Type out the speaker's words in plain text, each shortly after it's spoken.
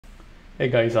Hey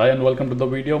guys, hi and welcome to the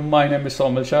video. My name is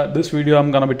Somil Shah. This video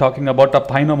I'm going to be talking about a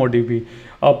PynamoDB.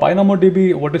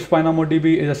 PynamoDB, what is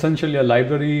PynamoDB? Is essentially a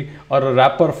library or a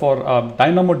wrapper for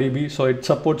DynamoDB. So it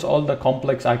supports all the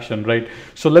complex action, right?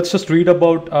 So let's just read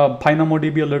about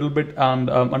PynamoDB a little bit and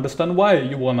understand why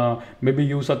you want to maybe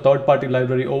use a third-party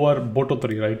library over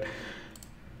Boto3, right?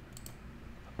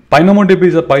 PynamoDB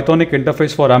is a Pythonic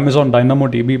interface for Amazon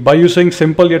DynamoDB. By using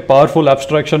simple yet powerful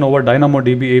abstraction over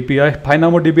DynamoDB API,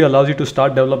 PynamoDB allows you to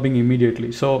start developing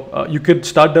immediately. So you could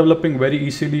start developing very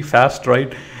easily, fast,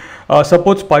 right?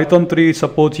 Supports Python 3,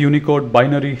 supports Unicode,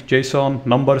 binary, JSON,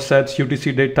 number sets,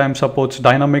 UTC datetime, supports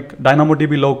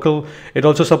DynamoDB local. It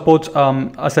also supports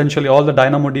essentially all the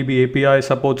DynamoDB API,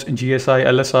 supports GSI,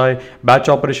 LSI, batch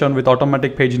operation with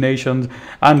automatic paginations,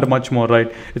 and much more, right?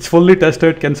 It's fully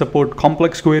tested, can support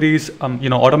complex queries,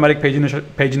 automatic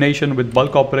pagination with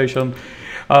bulk operation.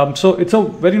 So it's a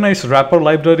very nice wrapper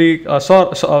library for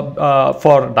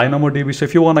DynamoDB. So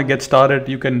if you want to get started,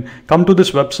 you can come to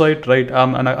this website, right?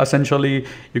 And essentially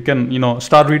you can,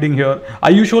 start reading here. I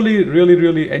usually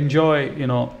really enjoy,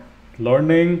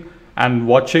 learning and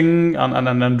watching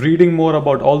and reading more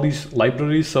about all these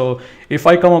libraries. So if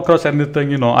I come across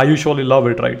anything, I usually love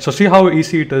it, right? So see how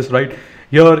easy it is, right?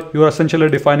 Here you're essentially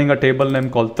defining a table name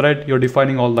called thread. You're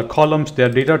defining all the columns, their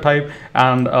data type,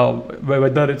 and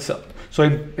whether it's so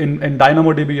in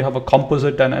DynamoDB you have a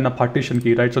composite and a partition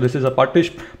key, right? So this is a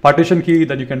partition key.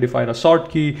 Then you can define a sort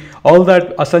key. All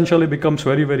that essentially becomes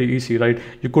very easy, right?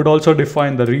 You could also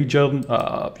define the region,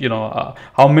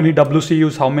 how many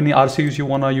WCUs, how many RCUs you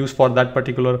want to use for that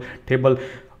particular table.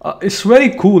 It's very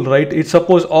cool, right? It's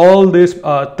suppose all this,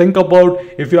 think about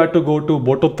if you had to go to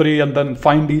Boto3 and then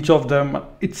find each of them,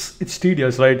 it's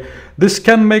tedious, right? This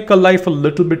can make a life a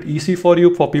little bit easy for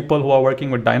you, for people who are working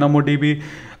with DynamoDB.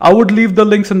 I would leave the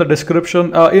links in the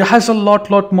description. It has a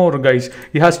lot more, guys.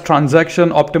 It has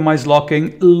transaction optimized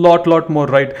locking, lot more,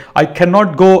 right? I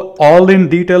cannot go all in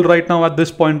detail right now at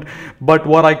this point, but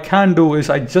what I can do is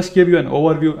I just give you an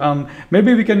overview.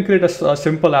 Maybe we can create a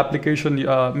simple application,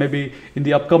 maybe in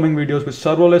the upcoming videos with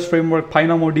serverless framework,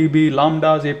 PynamoDB,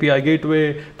 Lambdas, API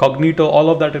gateway, Cognito, all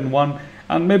of that in one.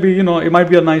 And maybe, it might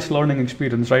be a nice learning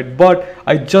experience, right? But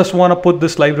I just want to put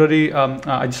this library,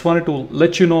 I just wanted to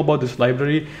let you know about this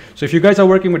library. So if you guys are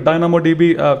working with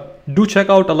DynamoDB, do check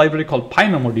out a library called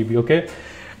PynamoDB, okay?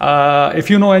 If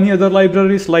you know any other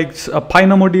libraries like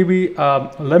PynamoDB,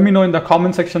 let me know in the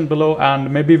comment section below,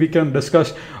 and maybe we can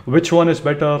discuss which one is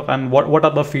better and what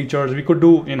are the features. We could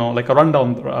do, like a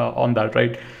rundown on that,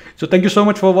 right? So thank you so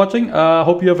much for watching.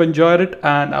 Hope you have enjoyed it,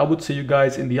 and I would see you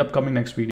guys in the upcoming next video.